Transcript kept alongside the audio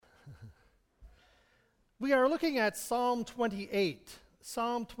We are looking at Psalm 28.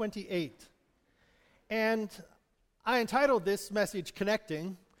 Psalm 28. And I entitled this message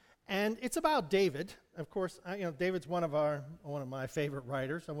Connecting, and it's about David. Of course, David's one of my favorite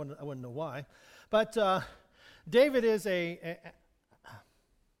writers. I wouldn't know why. But David is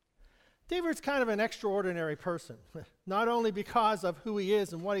David's kind of an extraordinary person, not only because of who he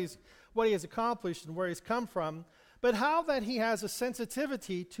is and what he has accomplished and where he's come from, but how that he has a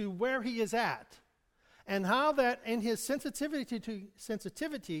sensitivity to where he is at. And how that in his sensitivity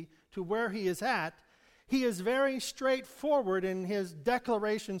to where he is at, he is very straightforward in his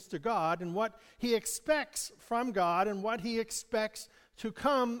declarations to God and what he expects from God and what he expects to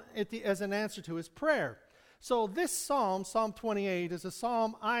come as an answer to his prayer. So this psalm, Psalm 28, is a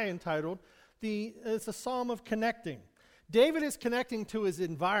psalm I entitled, it's a psalm of connecting. David is connecting to his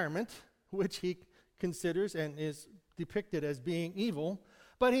environment, which he considers and is depicted as being evil.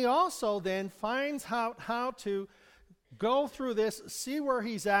 But he also then finds out how to go through this, see where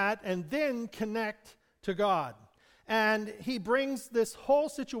he's at, and then connect to God. And he brings this whole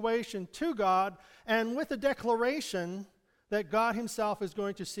situation to God, and with a declaration that God himself is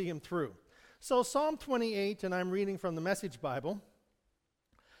going to see him through. So Psalm 28, and I'm reading from the Message Bible.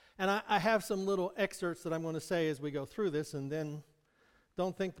 And I have some little excerpts that I'm going to say as we go through this, and then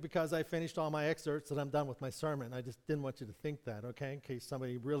don't think because I finished all my excerpts that I'm done with my sermon. I just didn't want you to think that, okay? In case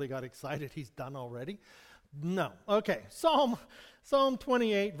somebody really got excited, he's done already. No. Okay, Psalm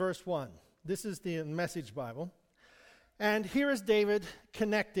 28, verse 1. This is the Message Bible. And here is David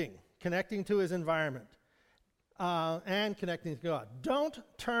connecting to his environment and connecting to God. Don't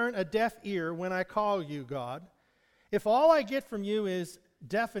turn a deaf ear when I call you, God. If all I get from you is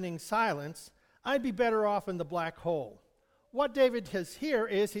deafening silence, I'd be better off in the black hole. What David has here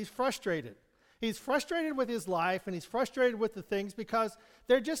is he's frustrated. He's frustrated with his life, and he's frustrated with the things because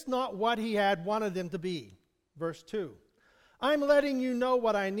they're just not what he had wanted them to be. Verse 2. I'm letting you know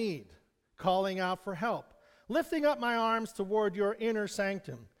what I need, calling out for help, lifting up my arms toward your inner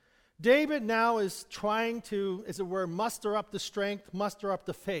sanctum. David now is trying to, as it were, muster up the strength, muster up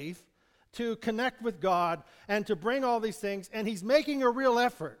the faith to connect with God and to bring all these things, and he's making a real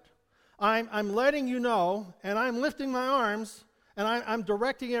effort. I'm letting you know, and I'm lifting my arms, and I'm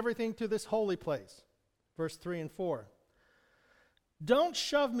directing everything to this holy place. Verse 3 and 4. Don't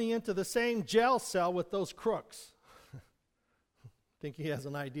shove me into the same jail cell with those crooks. I think he has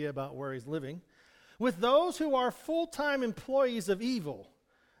an idea about where he's living. With those who are full-time employees of evil.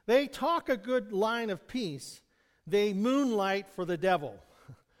 They talk a good line of peace. They moonlight for the devil.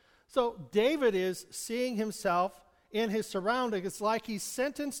 So David is seeing himself in his surroundings. It's like he's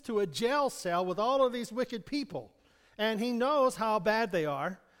sentenced to a jail cell with all of these wicked people. And he knows how bad they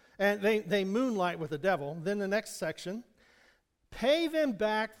are. And they moonlight with the devil. Then the next section. Pay them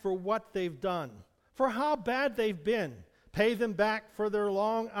back for what they've done. For how bad they've been. Pay them back for their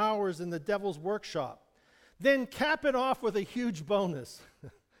long hours in the devil's workshop. Then cap it off with a huge bonus.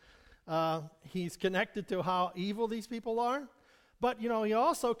 He's connected to how evil these people are. But, he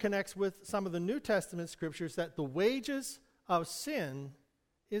also connects with some of the New Testament scriptures that the wages of sin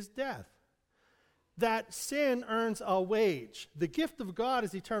is death. That sin earns a wage. The gift of God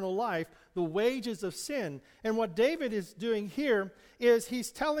is eternal life, the wages of sin. And what David is doing here is he's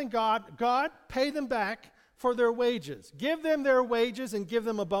telling God, God, pay them back for their wages. Give them their wages and give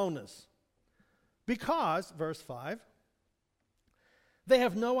them a bonus. Because, verse 5, they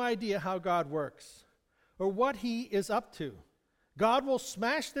have no idea how God works or what he is up to. God will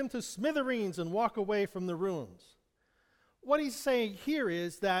smash them to smithereens and walk away from the ruins. What he's saying here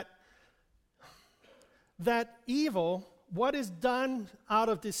is that evil, what is done out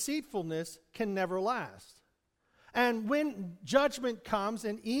of deceitfulness, can never last. And when judgment comes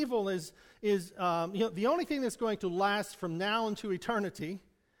and evil is the only thing that's going to last from now into eternity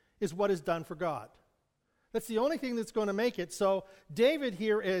is what is done for God. That's the only thing that's going to make it. So David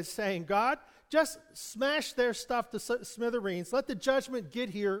here is saying, God, just smash their stuff to smithereens. Let the judgment get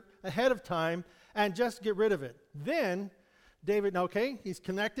here ahead of time and just get rid of it. Then David, he's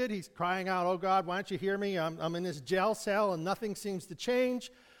connected. He's crying out, oh God, why don't you hear me? I'm in this jail cell and nothing seems to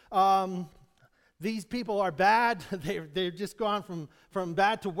change. These people are bad. They've just gone from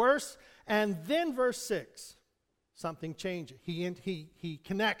bad to worse. And then verse 6, something changes. He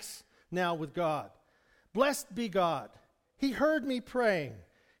connects now with God. Blessed be God. He heard me praying.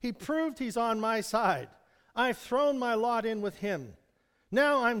 He proved he's on my side. I've thrown my lot in with him.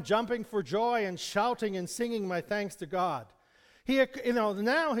 Now I'm jumping for joy and shouting and singing my thanks to God.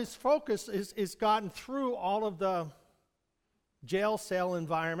 Now his focus is gotten through all of the jail cell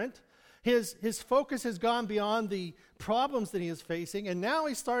environment. His focus has gone beyond the problems that he is facing, and now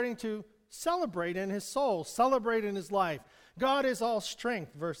he's starting to celebrate in his soul, celebrate in his life. God is all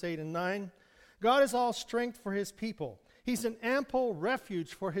strength, verse 8 and 9. God is all strength for his people. He's an ample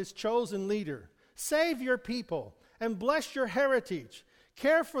refuge for his chosen leader. Save your people and bless your heritage.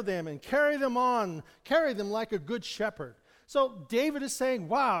 Care for them and carry them on. Carry them like a good shepherd. So David is saying,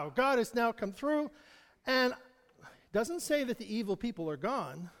 wow, God has now come through. And doesn't say that the evil people are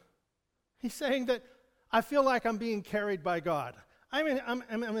gone. He's saying that I feel like I'm being carried by God. I'm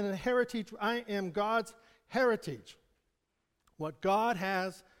in a heritage. I am God's heritage. What God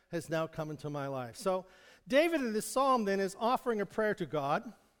has now come into my life. So David in this psalm then is offering a prayer to God.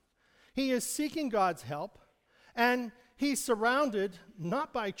 He is seeking God's help. And he's surrounded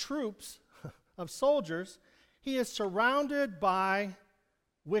not by troops of soldiers. He is surrounded by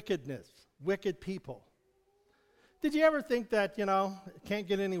wickedness, wicked people. Did you ever think that, it can't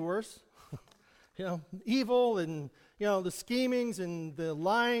get any worse? Evil and, the schemings and the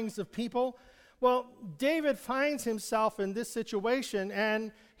lyings of people. Well, David finds himself in this situation,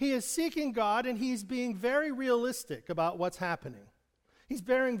 and he is seeking God, and he's being very realistic about what's happening. He's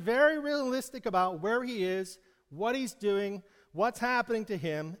being very realistic about where he is, what he's doing, what's happening to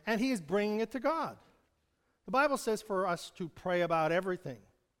him, and he's bringing it to God. The Bible says for us to pray about everything.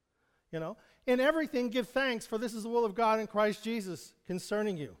 In everything give thanks, for this is the will of God in Christ Jesus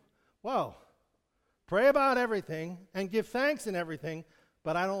concerning you. Well, pray about everything and give thanks in everything,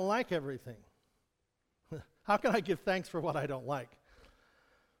 but I don't like everything. How can I give thanks for what I don't like?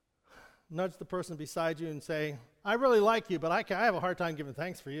 Nudge the person beside you and say, I really like you, but I have a hard time giving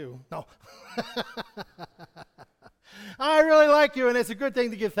thanks for you. No. I really like you, and it's a good thing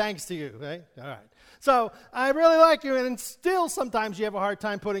to give thanks to you, right? All right. So, I really like you, and still sometimes you have a hard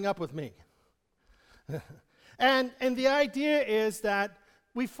time putting up with me. And the idea is that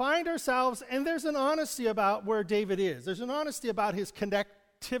we find ourselves, and there's an honesty about where David is. There's an honesty about his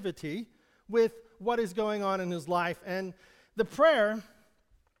connectivity with what is going on in his life. And the prayer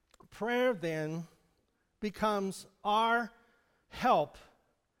then becomes our help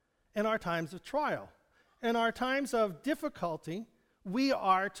in our times of trial. In our times of difficulty, we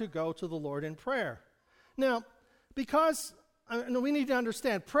are to go to the Lord in prayer. Now, because we need to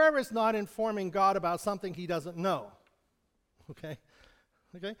understand, prayer is not informing God about something he doesn't know. Okay?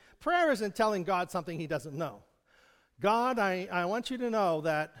 Prayer isn't telling God something he doesn't know. God, I want you to know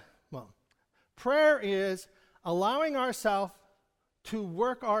that, prayer is allowing ourselves to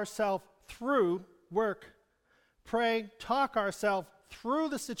work ourselves through pray, talk ourselves through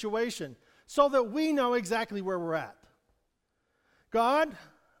the situation so that we know exactly where we're at. God,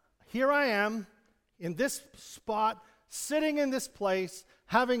 here I am in this spot, sitting in this place,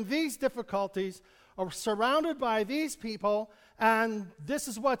 having these difficulties, or surrounded by these people, and this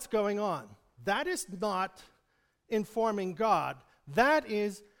is what's going on. That is not informing God. That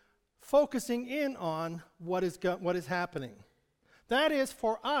is focusing in on what is happening. That is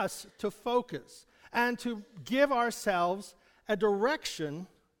for us to focus and to give ourselves a direction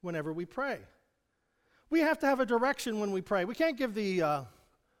whenever we pray. We have to have a direction when we pray. We can't give the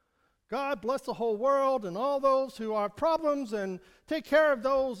God bless the whole world and all those who have problems and take care of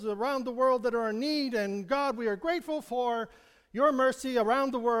those around the world that are in need. And God, we are grateful for your mercy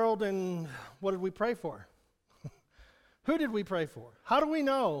around the world. And what did we pray for? Who did we pray for? How do we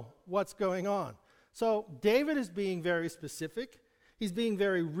know what's going on? So David is being very specific. He's being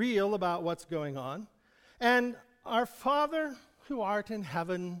very real about what's going on. And our Father who art in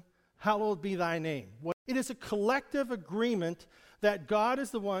heaven, hallowed be thy name. It is a collective agreement that God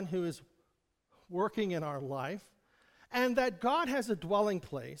is the one who is working in our life, and that God has a dwelling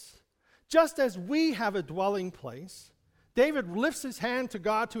place, just as we have a dwelling place. David lifts his hand to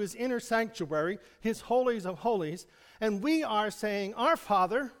God, to his inner sanctuary, his holies of holies, and we are saying, our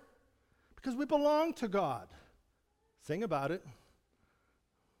Father, because we belong to God. Sing about it.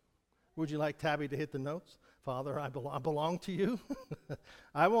 Would you like Tabby to hit the notes? Father, I belong to you.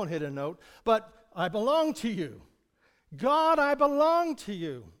 I won't hit a note, but I belong to you. God, I belong to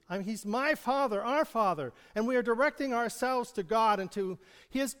you. He's my Father, our Father, and we are directing ourselves to God and to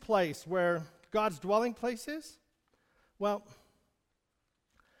his place where God's dwelling place is. Well,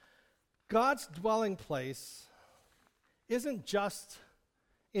 God's dwelling place isn't just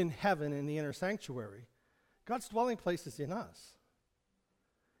in heaven in the inner sanctuary. God's dwelling place is in us.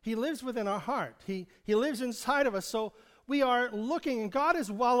 He lives within our heart. He lives inside of us. So we are looking, and God is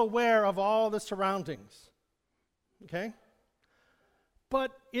well aware of all the surroundings. Okay?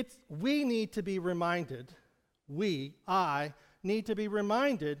 But we need to be reminded, I need to be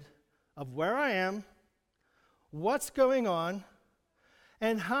reminded of where I am, what's going on,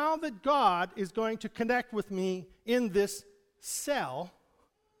 and how that God is going to connect with me in this cell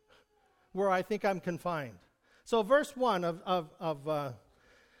where I think I'm confined. So verse 1 of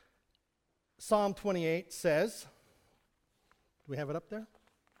Psalm 28 says, do we have it up there?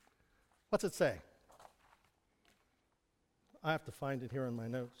 What's it say? I have to find it here in my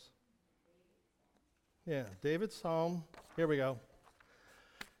notes. Yeah, David's Psalm. Here we go.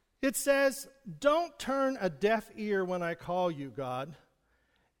 It says, don't turn a deaf ear when I call you, God.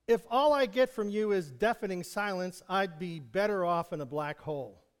 If all I get from you is deafening silence, I'd be better off in a black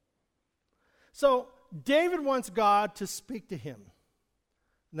hole. So David wants God to speak to him.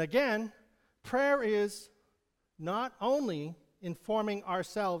 And again, prayer is not only informing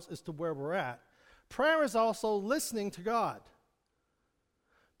ourselves as to where we're at, prayer is also listening to God.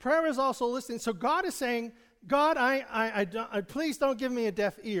 Prayer is also listening. So God is saying, God, please don't give me a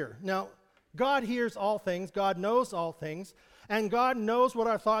deaf ear. Now, God hears all things. God knows all things. And God knows what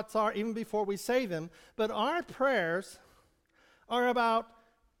our thoughts are even before we say them. But our prayers are about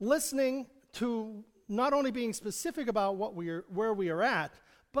listening to not only being specific about where we are at,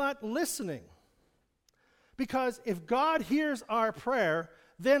 but listening. Because if God hears our prayer,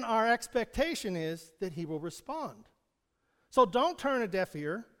 then our expectation is that he will respond. So don't turn a deaf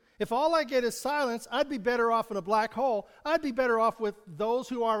ear. If all I get is silence, I'd be better off in a black hole. I'd be better off with those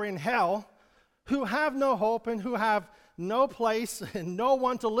who are in hell, who have no hope and who have no place and no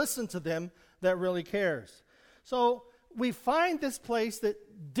one to listen to them that really cares. So we find this place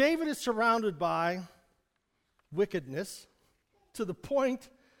that David is surrounded by wickedness to the point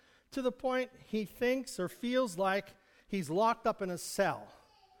he thinks or feels like he's locked up in a cell.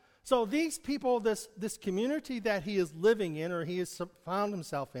 So these people, this community that he is living in or he has found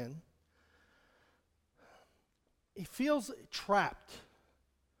himself in, he feels trapped.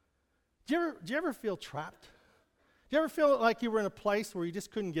 Do you ever feel trapped? Do you ever feel like you were in a place where you just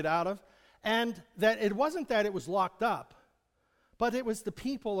couldn't get out of? And that it wasn't that it was locked up, but it was the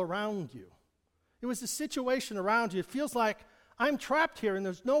people around you. It was the situation around you. It feels like I'm trapped here and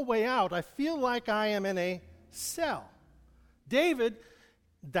there's no way out. I feel like I am in a cell. David,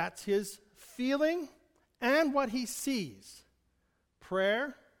 that's his feeling and what he sees.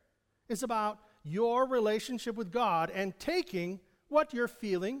 Prayer is about your relationship with God and taking what you're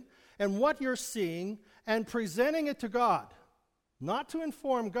feeling and what you're seeing and presenting it to God. Not to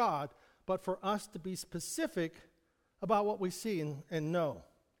inform God, but for us to be specific about what we see and know.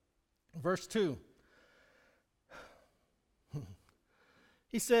 Verse 2.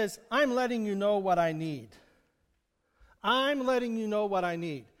 He says, I'm letting you know what I need. I'm letting you know what I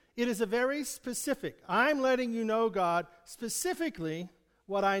need. It is a very specific. I'm letting you know, God, specifically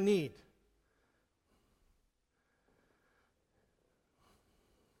what I need.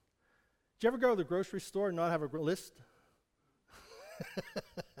 Did you ever go to the grocery store and not have a list?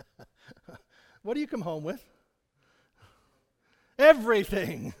 What do you come home with?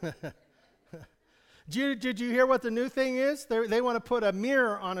 Everything. Did you hear what the new thing is? They want to put a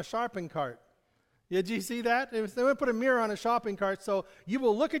mirror on a shopping cart. Did you see that? They want to put a mirror on a shopping cart so you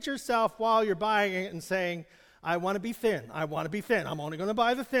will look at yourself while you're buying it and saying, I want to be thin. I want to be thin. I'm only going to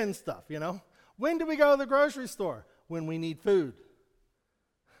buy the thin stuff, you know. When do we go to the grocery store? When we need food.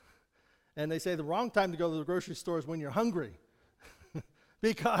 And they say the wrong time to go to the grocery store is when you're hungry.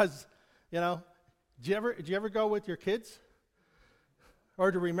 Because, you know, do you ever go with your kids?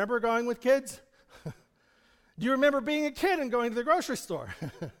 Or do you remember going with kids? Do you remember being a kid and going to the grocery store?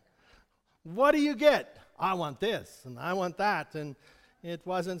 What do you get? I want this and I want that. And it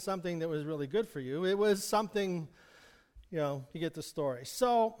wasn't something that was really good for you. It was something, you know, you get the story.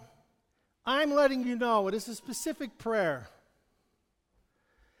 So I'm letting you know it is a specific prayer.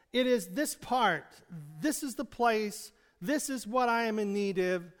 It is this part. This is the place. This is what I am in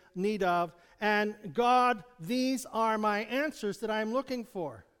need of. And God, these are my answers that I'm looking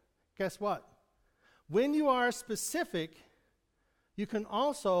for. Guess what? When you are specific, you can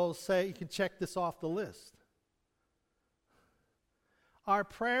also say, you can check this off the list. Our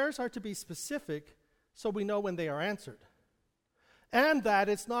prayers are to be specific so we know when they are answered. And that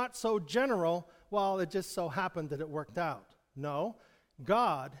it's not so general, well, it just so happened that it worked out. No,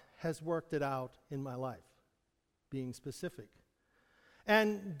 God has worked it out in my life, being specific.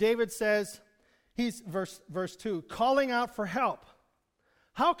 And David says, he's, verse 2, calling out for help.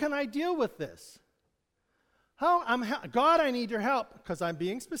 How can I deal with this? God, I need your help because I'm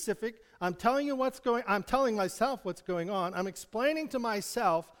being specific. I'm telling myself what's going on. I'm explaining to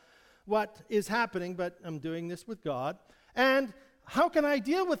myself what is happening, but I'm doing this with God. And how can I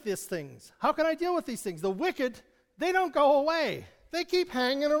deal with these things? How can I deal with these things? The wicked, they don't go away. They keep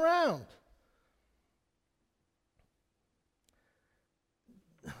hanging around.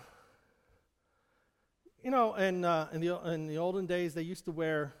 You know, in the olden days, they used to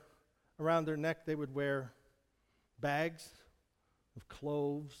wear, around their neck, they would wear bags of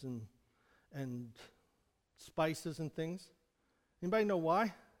cloves and spices and things. Anybody know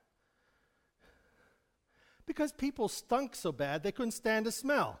why? Because people stunk so bad they couldn't stand the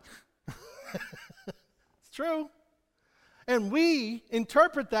smell. It's true. And we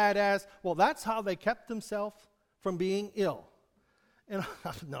interpret that as, well, that's how they kept themselves from being ill. And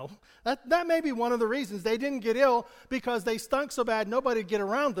no, that may be one of the reasons they didn't get ill, because they stunk so bad nobody would get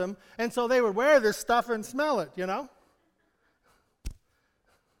around them, and so they would wear this stuff and smell it,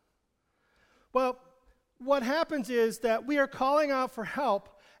 Well, what happens is that we are calling out for help,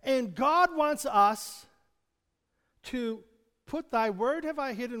 and God wants us to put thy word have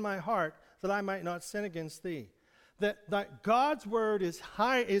I hid in my heart that I might not sin against thee. That God's word is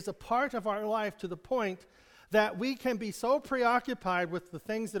a part of our life to the point that we can be so preoccupied with the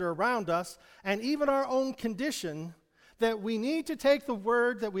things that are around us and even our own condition that we need to take the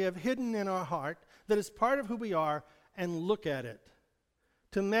word that we have hidden in our heart, that is part of who we are, and look at it,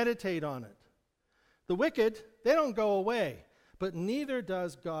 to meditate on it. The wicked, they don't go away, but neither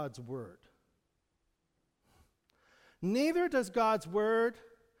does God's word. Neither does God's word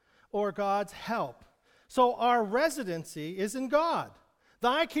or God's help. So our residency is in God.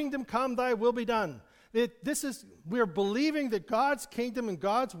 Thy kingdom come, thy will be done. We're believing that God's kingdom and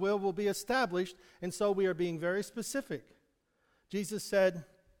God's will be established, and so we are being very specific. Jesus said,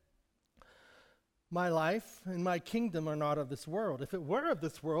 my life and my kingdom are not of this world. If it were of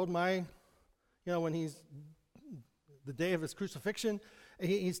this world, when he's, the day of his crucifixion,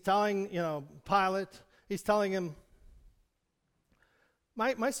 he's telling, Pilate, he's telling him,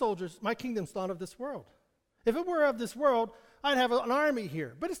 my soldiers, my kingdom's not of this world. If it were of this world, I'd have an army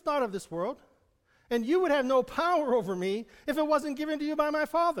here, but it's not of this world. And you would have no power over me if it wasn't given to you by my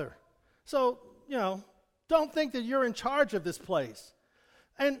Father. So, don't think that you're in charge of this place.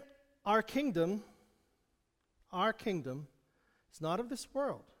 And our kingdom is not of this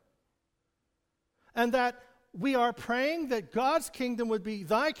world. And that we are praying that God's kingdom would be,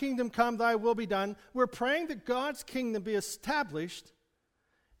 thy kingdom come, thy will be done. We're praying that God's kingdom be established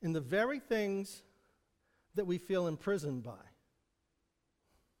in the very things that we feel imprisoned by.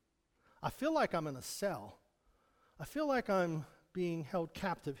 I feel like I'm in a cell. I feel like I'm being held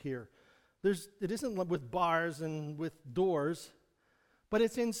captive here. It isn't with bars and with doors, but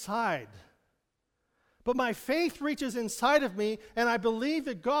it's inside. But my faith reaches inside of me, and I believe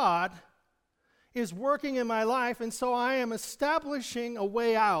that God is working in my life, and so I am establishing a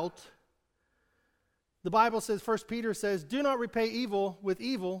way out. The Bible says, 1 Peter says, do not repay evil with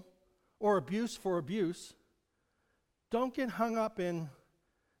evil or abuse for abuse. Don't get hung up in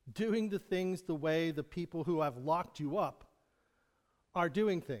doing the things the way the people who have locked you up are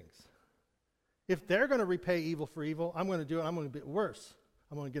doing things. If they're going to repay evil for evil, I'm going to do it. I'm going to get worse.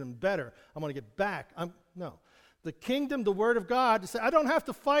 I'm going to get them better. I'm going to get back. No. The kingdom, the word of God, I don't have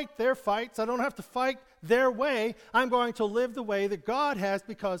to fight their fights. I don't have to fight their way. I'm going to live the way that God has,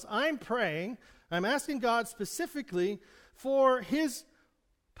 because I'm praying. I'm asking God specifically for his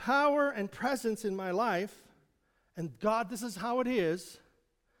power and presence in my life. And God, this is how it is.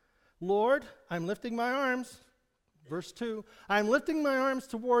 Lord, I'm lifting my arms. Verse 2, I'm lifting my arms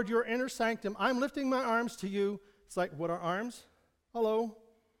toward your inner sanctum. I'm lifting my arms to you. It's like, what are arms? Hello.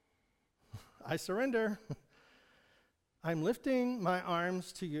 I surrender. I'm lifting my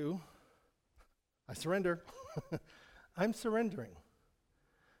arms to you. I surrender. I'm surrendering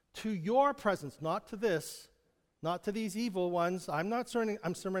to your presence, not to this, not to these evil ones. I'm not surrendering.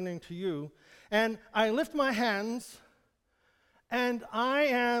 I'm surrendering to you. And I lift my hands, and I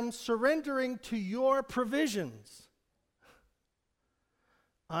am surrendering to your provisions.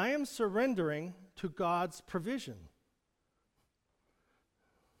 I am surrendering to God's provision.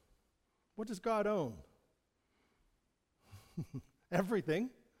 What does God own? Everything.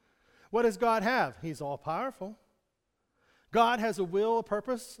 What does God have? He's all-powerful. God has a will, a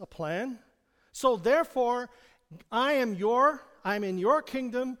purpose, a plan. So therefore, I'm in your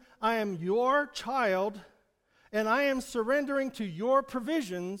kingdom, I am your child, and I am surrendering to your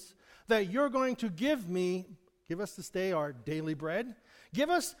provisions that you're going to give me. Give us this day our daily bread. Give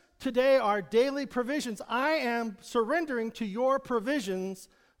us today our daily provisions. I am surrendering to your provisions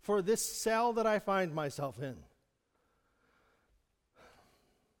for this cell that I find myself in.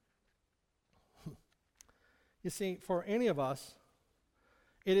 You see, for any of us,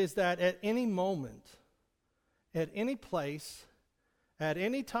 it is that at any moment, at any place, at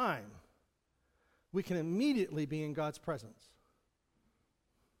any time, we can immediately be in God's presence.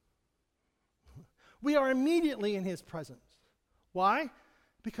 We are immediately in his presence. Why?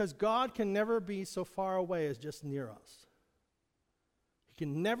 Because God can never be so far away as just near us. He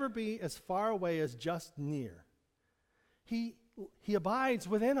can never be as far away as just near. He abides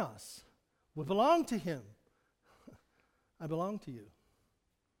within us. We belong to him. I belong to you.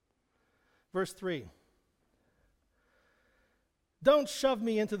 Verse 3. Don't shove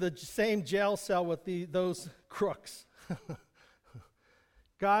me into the same jail cell with those crooks.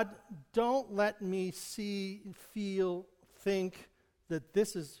 God, don't let me see, feel, think that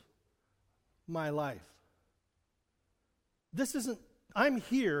this is my life. This isn't, I'm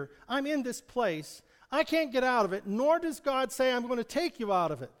here, I'm in this place, I can't get out of it, nor does God say I'm going to take you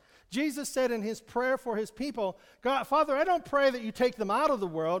out of it. Jesus said in his prayer for his people, God, Father, I don't pray that you take them out of the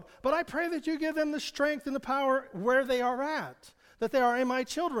world, but I pray that you give them the strength and the power where they are at, that they are in my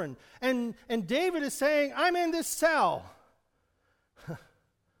children. And David is saying, I'm in this cell.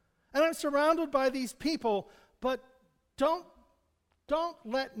 And I'm surrounded by these people, but don't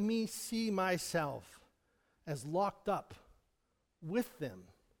let me see myself as locked up with them.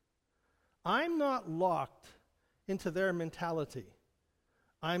 I'm not locked into their mentality.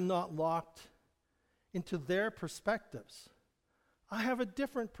 I'm not locked into their perspectives. I have a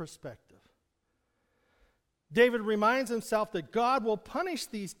different perspective. David reminds himself that God will punish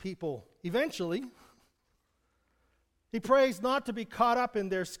these people eventually. He prays not to be caught up in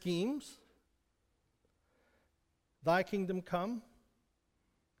their schemes. Thy kingdom come.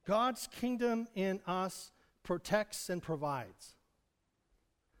 God's kingdom in us protects and provides.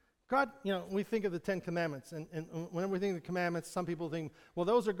 God, we think of the Ten Commandments, and whenever we think of the commandments, some people think, well,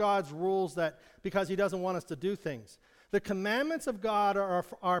 those are God's rules that because he doesn't want us to do things. The commandments of God are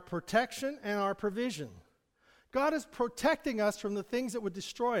our protection and our provision. God is protecting us from the things that would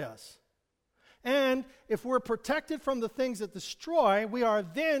destroy us. And if we're protected from the things that destroy, we are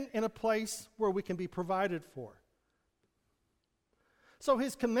then in a place where we can be provided for. So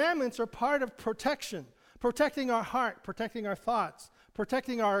his commandments are part of protection, protecting our heart, protecting our thoughts,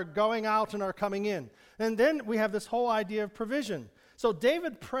 protecting our going out and our coming in. And then we have this whole idea of provision. So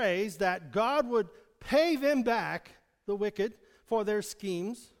David prays that God would pay them back, the wicked, for their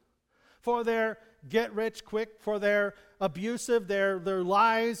schemes, for their get rich quick, for their abusive, their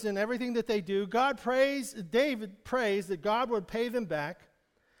lies and everything that they do. David prays that God would pay them back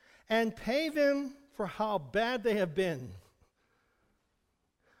and pay them for how bad they have been.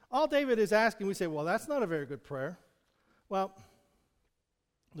 All David is asking, we say, well, that's not a very good prayer. Well,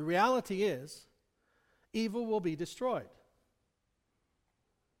 the reality is, evil will be destroyed.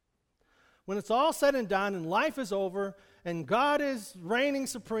 When it's all said and done and life is over and God is reigning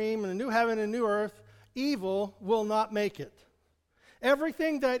supreme in a new heaven and a new earth, evil will not make it.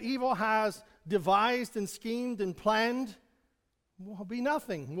 Everything that evil has devised and schemed and planned will be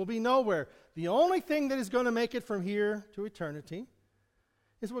nothing, will be nowhere. The only thing that is going to make it from here to eternity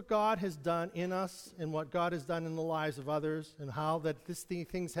is what God has done in us and what God has done in the lives of others and how that these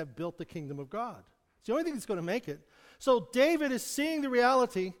things have built the kingdom of God. It's the only thing that's going to make it. So David is seeing the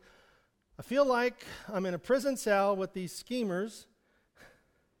reality. I feel like I'm in a prison cell with these schemers.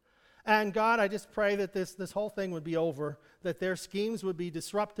 And God, I just pray that this whole thing would be over, that their schemes would be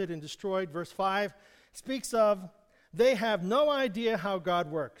disrupted and destroyed. Verse 5 speaks of, they have no idea how God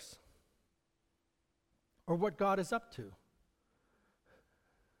works or what God is up to.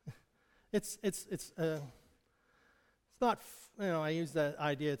 It's not, I use that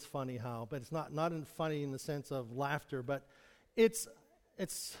idea, it's funny how, but it's not funny in the sense of laughter, but it's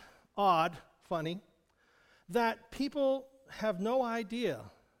odd, funny, that people have no idea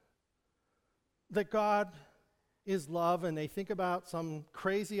that God is love, and they think about some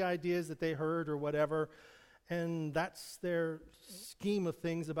crazy ideas that they heard or whatever, and that's their scheme of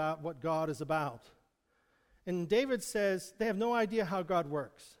things about what God is about. And David says they have no idea how God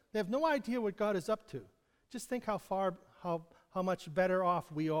works. They have no idea what God is up to. Just think how much better off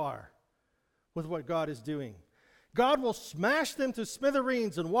we are with what God is doing. God will smash them to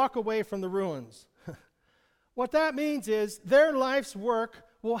smithereens and walk away from the ruins. What that means is their life's work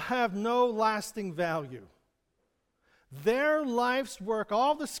will have no lasting value. Their life's work,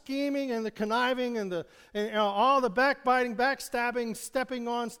 all the scheming and the conniving and all the backbiting, backstabbing, stepping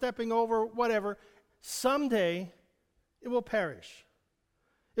on, stepping over, whatever, someday it will perish.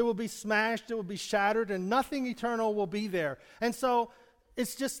 It will be smashed, it will be shattered, and nothing eternal will be there. And so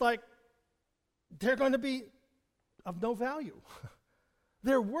it's just like they're going to be of no value.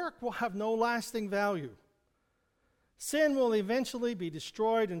 Their work will have no lasting value. Sin will eventually be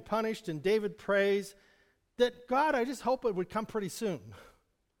destroyed and punished, and David prays that, God, I just hope it would come pretty soon.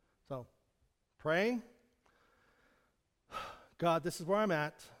 So, praying, God, this is where I'm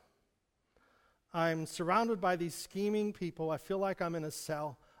at. I'm surrounded by these scheming people. I feel like I'm in a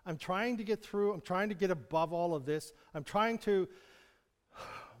cell. I'm trying to get through. I'm trying to get above all of this. I'm trying to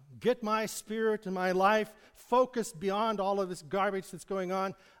get my spirit and my life focused beyond all of this garbage that's going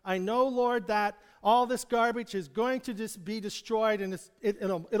on. I know, Lord, that all this garbage is going to just be destroyed and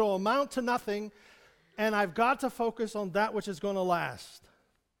it'll amount to nothing, and I've got to focus on that which is going to last.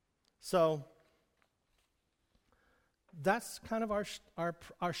 So that's kind of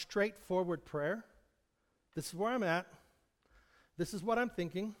our straightforward prayer. This is where I'm at. This is what I'm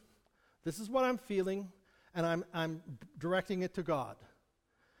thinking. This is what I'm feeling, and I'm directing it to God.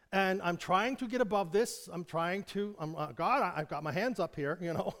 And I'm trying to get above this. God, I've got my hands up here,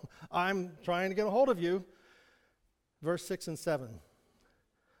 I'm trying to get a hold of you. Verse 6 and 7.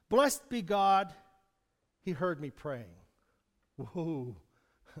 Blessed be God, he heard me praying. Whoa.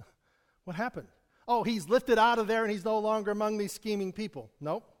 What happened? Oh, he's lifted out of there and he's no longer among these scheming people.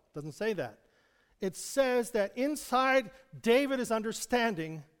 Nope, doesn't say that. It says that inside David is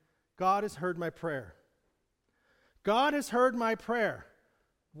understanding, God has heard my prayer. God has heard my prayer.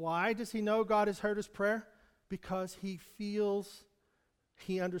 Why does he know God has heard his prayer? Because he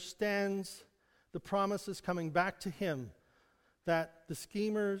understands the promises coming back to him that the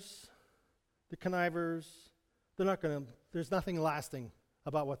schemers, the connivers, there's nothing lasting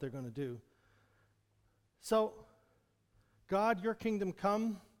about what they're going to do. So, God, your kingdom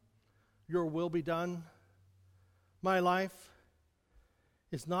come, your will be done. My life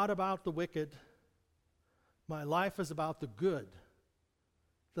is not about the wicked. My life is about the good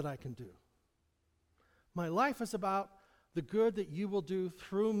that I can do. My life is about the good that you will do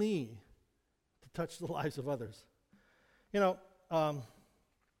through me to touch the lives of others.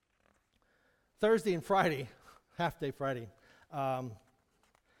 Thursday and Friday, half-day Friday,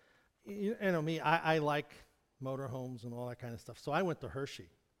 me, I like motorhomes and all that kind of stuff. So I went to Hershey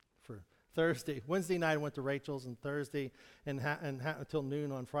for Thursday. Wednesday night I went to Rachel's, and Thursday until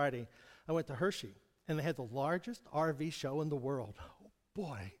noon on Friday I went to Hershey. And they had the largest RV show in the world.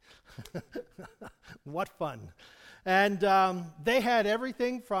 Boy, what fun. And they had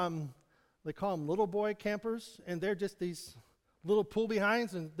everything from, they call them little boy campers, and they're just these little pull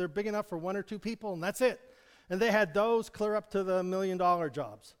behinds, and they're big enough for one or two people, and that's it. And they had those clear up to the $1 million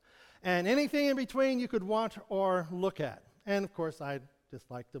jobs. And anything in between you could want or look at. And of course, I'd just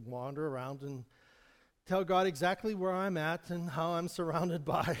like to wander around and tell God exactly where I'm at and how I'm surrounded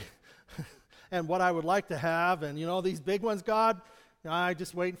by and what I would like to have. And these big ones, God, I'm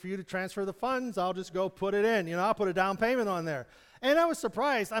just waiting for you to transfer the funds. I'll just go put it in. I'll put a down payment on there. And I was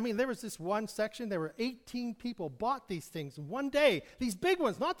surprised. There was this one section. There were 18 people bought these things in one day. These big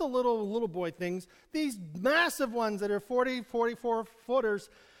ones, not the little boy things. These massive ones that are 40, 44 footers.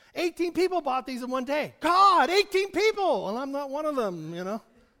 18 people bought these in one day. God, 18 people! And I'm not one of them,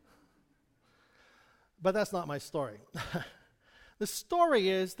 But that's not my story. The story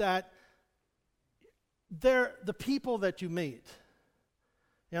is that they're the people that you meet.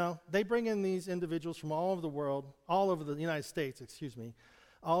 They bring in these individuals from all over the world, all over the United States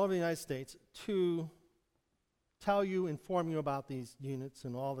to tell you, inform you about these units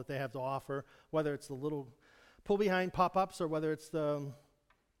and all that they have to offer, whether it's the little pull-behind pop-ups or whether it's the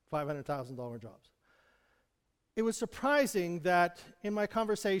 $500,000 jobs. It was surprising that in my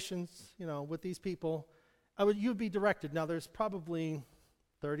conversations, with these people, you'd be directed. Now, there's probably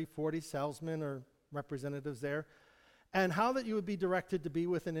 30, 40 salesmen or representatives there. And how that you would be directed to be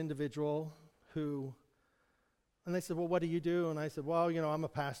with an individual and they said, well, what do you do? And I said, well, I'm a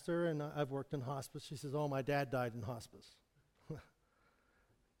pastor and I've worked in hospice. She says, oh, my dad died in hospice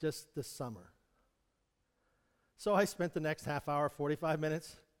just this summer. So I spent the next half hour, 45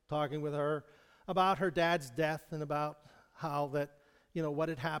 minutes, talking with her about her dad's death and about how that, what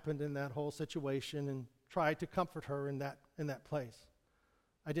had happened in that whole situation, and tried to comfort her in that place.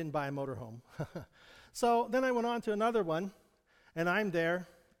 I didn't buy a motorhome. So then I went on to another one, and I'm there,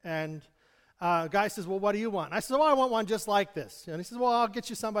 and a guy says, well, what do you want? I said, well, I want one just like this. And he says, well, I'll get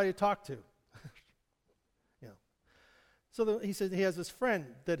you somebody to talk to. So he said he has this friend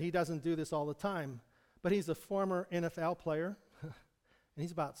that he doesn't do this all the time, but he's a former NFL player, and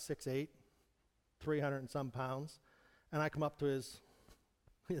he's about 6'8", 300 and some pounds, and I come up to his,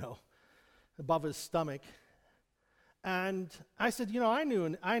 above his stomach. And I said, I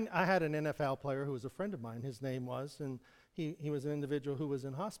had an NFL player who was a friend of mine, his name was, and he was an individual who was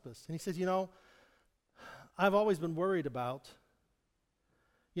in hospice. And he said, I've always been worried about,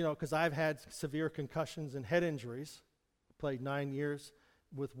 because I've had severe concussions and head injuries, played 9 years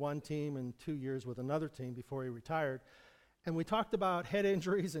with one team and 2 years with another team before he retired. And we talked about head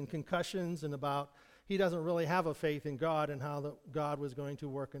injuries and concussions and about he doesn't really have a faith in God and how God was going to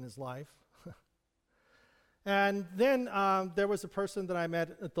work in his life. And then there was a person that I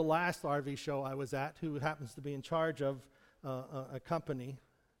met at the last RV show I was at who happens to be in charge of a company.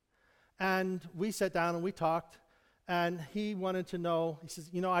 And we sat down and we talked, and he wanted to know, he says,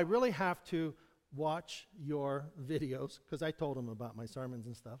 I really have to watch your videos, because I told him about my sermons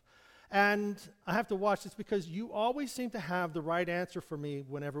and stuff. And I have to watch this because you always seem to have the right answer for me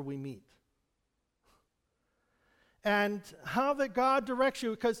whenever we meet. And how that God directs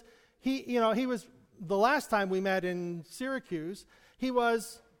you, because he was, the last time we met in Syracuse, he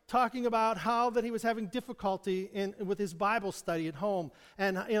was talking about how that he was having difficulty with his Bible study at home,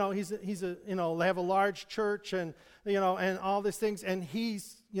 and they have a large church, and and all these things, and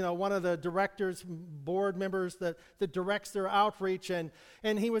he's one of the directors, board members that directs their outreach, and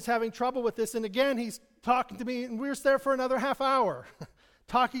he was having trouble with this, and again he's talking to me, and we were there for another half hour,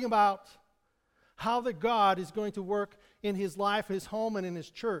 talking about how that God is going to work in his life, his home, and in his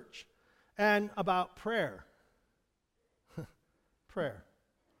church, and about prayer. Prayer.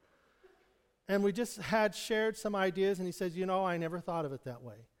 And we just had shared some ideas, and he says, I never thought of it that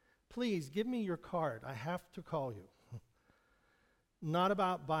way. Please, give me your card. I have to call you. Not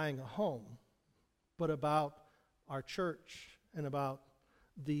about buying a home, but about our church and about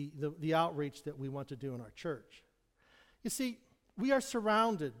the outreach that we want to do in our church. You see, we are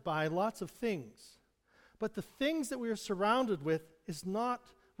surrounded by lots of things, but the things that we are surrounded with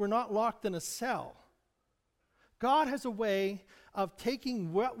we're not locked in a cell. God has a way of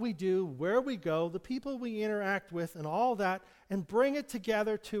taking what we do, where we go, the people we interact with, and all that, and bring it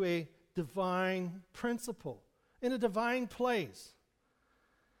together to a divine principle, in a divine place.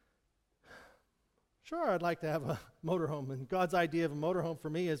 Sure, I'd like to have a motorhome, and God's idea of a motorhome for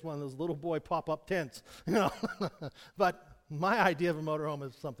me is one of those little boy pop-up tents, But my idea of a motorhome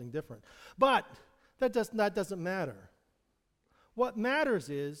is something different. But that doesn't matter. What matters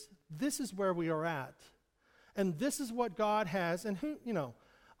is this is where we are at. And this is what God has, and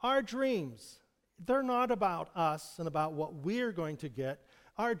our dreams, they're not about us and about what we're going to get.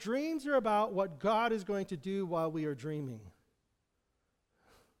 Our dreams are about what God is going to do while we are dreaming.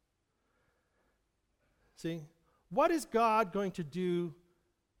 See? What is God going to do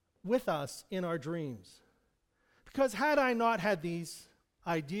with us in our dreams? Because had I not had these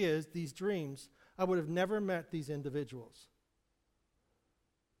ideas, these dreams, I would have never met these individuals.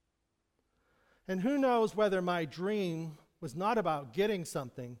 And who knows whether my dream was not about getting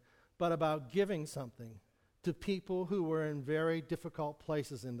something, but about giving something to people who were in very difficult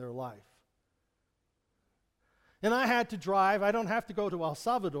places in their life. And I had to drive. I don't have to go to El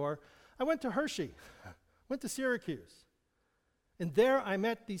Salvador. I went to Hershey, went to Syracuse. And there I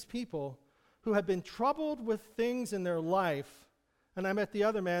met these people who had been troubled with things in their life. And I met the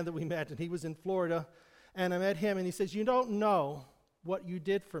other man that we met, and he was in Florida. And I met him, and he says, "You don't know what you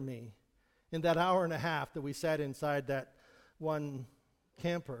did for me in that hour and a half that we sat inside that one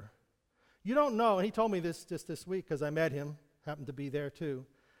camper. You don't know," and he told me this just this week because I met him, happened to be there too.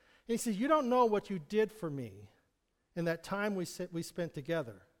 And he said, "You don't know what you did for me in that time we spent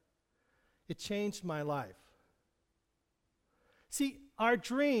together. It changed my life." See, our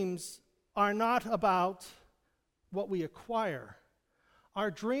dreams are not about what we acquire. Our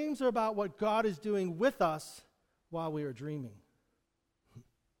dreams are about what God is doing with us while we are dreaming.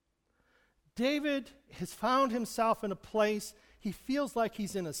 David has found himself in a place he feels like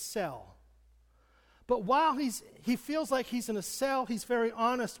he's in a cell. But while he feels like he's in a cell, he's very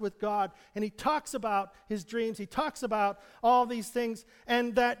honest with God, and he talks about his dreams, he talks about all these things,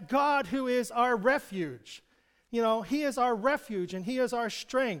 and that God, who is our refuge, he is our refuge and he is our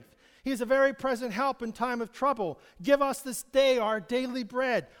strength. He is a very present help in time of trouble. Give us this day our daily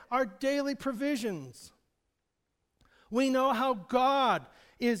bread, our daily provisions. We know how God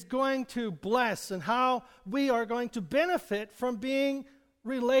is going to bless and how we are going to benefit from being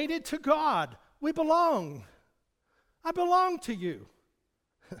related to God. We belong. I belong to you.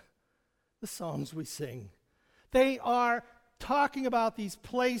 The songs we sing, they are talking about these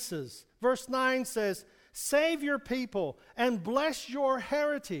places. Verse 9 says, "Save your people and bless your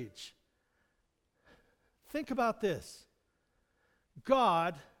heritage." Think about this.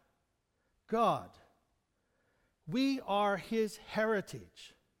 God, we are his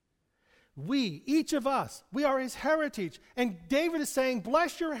heritage. We, each of us, we are his heritage. And David is saying,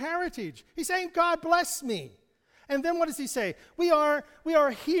 bless your heritage. He's saying, God bless me. And then what does he say? We are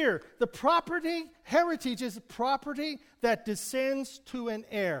here. The property, heritage is property that descends to an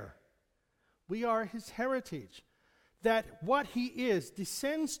heir. We are his heritage. That what he is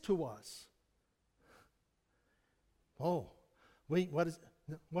descends to us. Oh, wait, what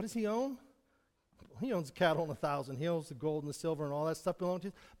does he own? He owns cattle on 1,000 hills, the gold and the silver and all that stuff belongs to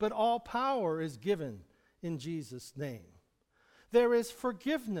him. But all power is given in Jesus' name. There is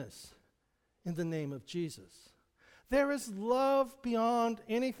forgiveness in the name of Jesus. There is love beyond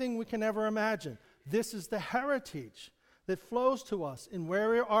anything we can ever imagine. This is the heritage that flows to us. And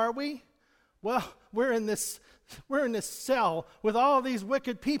where are we? Well, we're in this cell with all these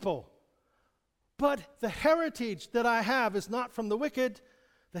wicked people. But the heritage that I have is not from the wicked.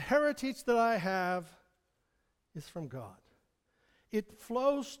 The heritage that I have is from God. It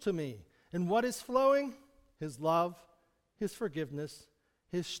flows to me. And what is flowing? His love, His forgiveness,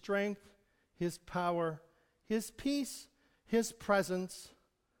 His strength, His power, His peace, His presence.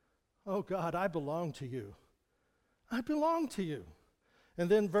 Oh God, I belong to you. I belong to you. And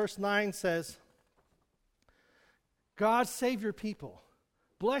then verse 9 says, God, save your people.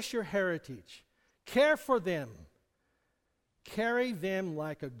 Bless your heritage. Care for them. Carry them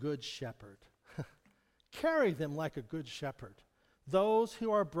like a good shepherd. Carry them like a good shepherd. Those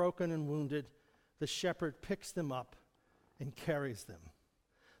who are broken and wounded, the shepherd picks them up and carries them.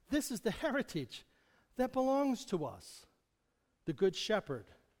 This is the heritage that belongs to us. The good shepherd,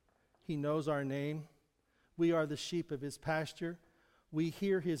 he knows our name. We are the sheep of his pasture. We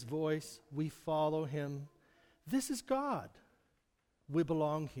hear his voice. We follow him. This is God. We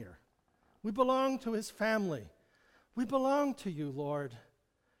belong here. We belong to his family. We belong to you, Lord,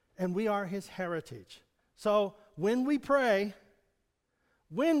 and we are his heritage. So when we pray,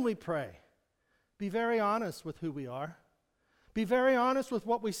 be very honest with who we are. Be very honest with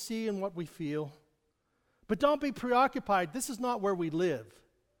what we see and what we feel. But don't be preoccupied. This is not where we live.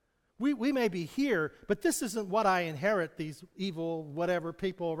 We may be here, but this isn't what I inherit, these evil, whatever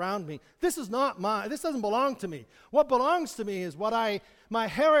people around me. This doesn't belong to me. What belongs to me is my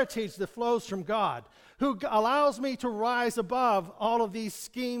heritage that flows from God, who allows me to rise above all of these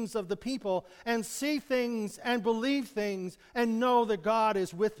schemes of the people and see things and believe things and know that God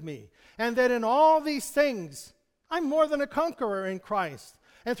is with me. And that in all these things, I'm more than a conqueror in Christ.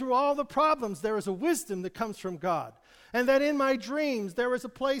 And through all the problems, there is a wisdom that comes from God. And that in my dreams, there is a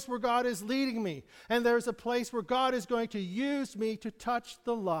place where God is leading me. And there is a place where God is going to use me to touch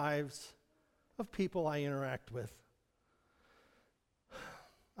the lives of people I interact with.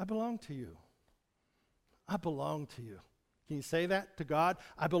 I belong to you. I belong to you. Can you say that to God?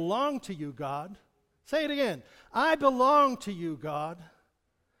 I belong to you, God. Say it again. I belong to you, God.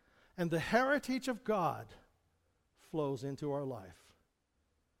 And the heritage of God flows into our life.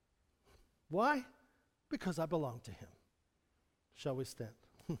 Why? Because I belong to him. Shall we stand?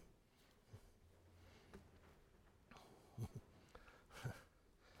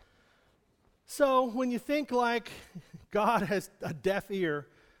 So when you think like God has a deaf ear,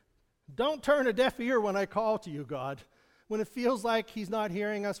 don't turn a deaf ear when I call to you, God. When it feels like he's not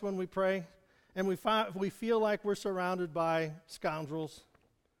hearing us when we pray, and we feel like we're surrounded by scoundrels,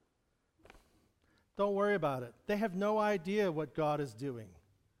 don't worry about it. They have no idea what God is doing.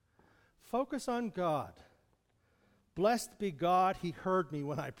 Focus on God. Blessed be God, he heard me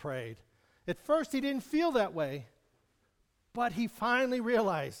when I prayed. At first, he didn't feel that way, but he finally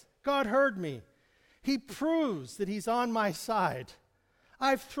realized, God heard me. He proves that he's on my side.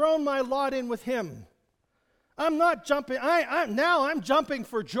 I've thrown my lot in with him. I'm not jumping. Now I'm jumping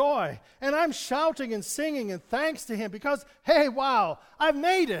for joy, and I'm shouting and singing and thanks to him because, hey, wow, I've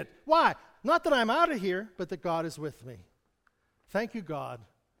made it. Why? Not that I'm out of here, but that God is with me. Thank you, God,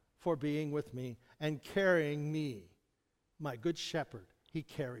 for being with me and carrying me. My good shepherd, he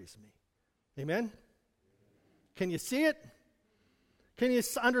carries me. Amen? Can you see it?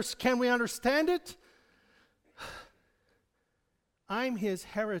 Can we understand it? I'm his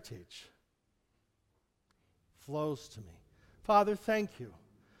heritage. Flows to me. Father, thank you.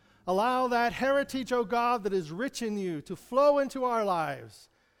 Allow that heritage, O God, that is rich in you to flow into our lives.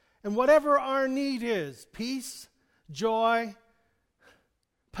 And whatever our need is, peace, joy,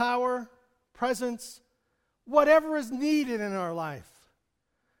 power, presence, whatever is needed in our life,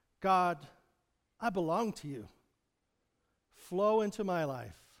 God, I belong to you. Flow into my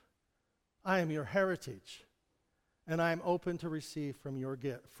life. I am your heritage, and I am open to receive from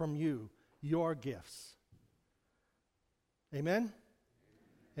you your gifts. Amen?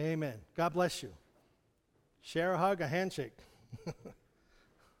 Amen. God bless you. Share a hug, a handshake.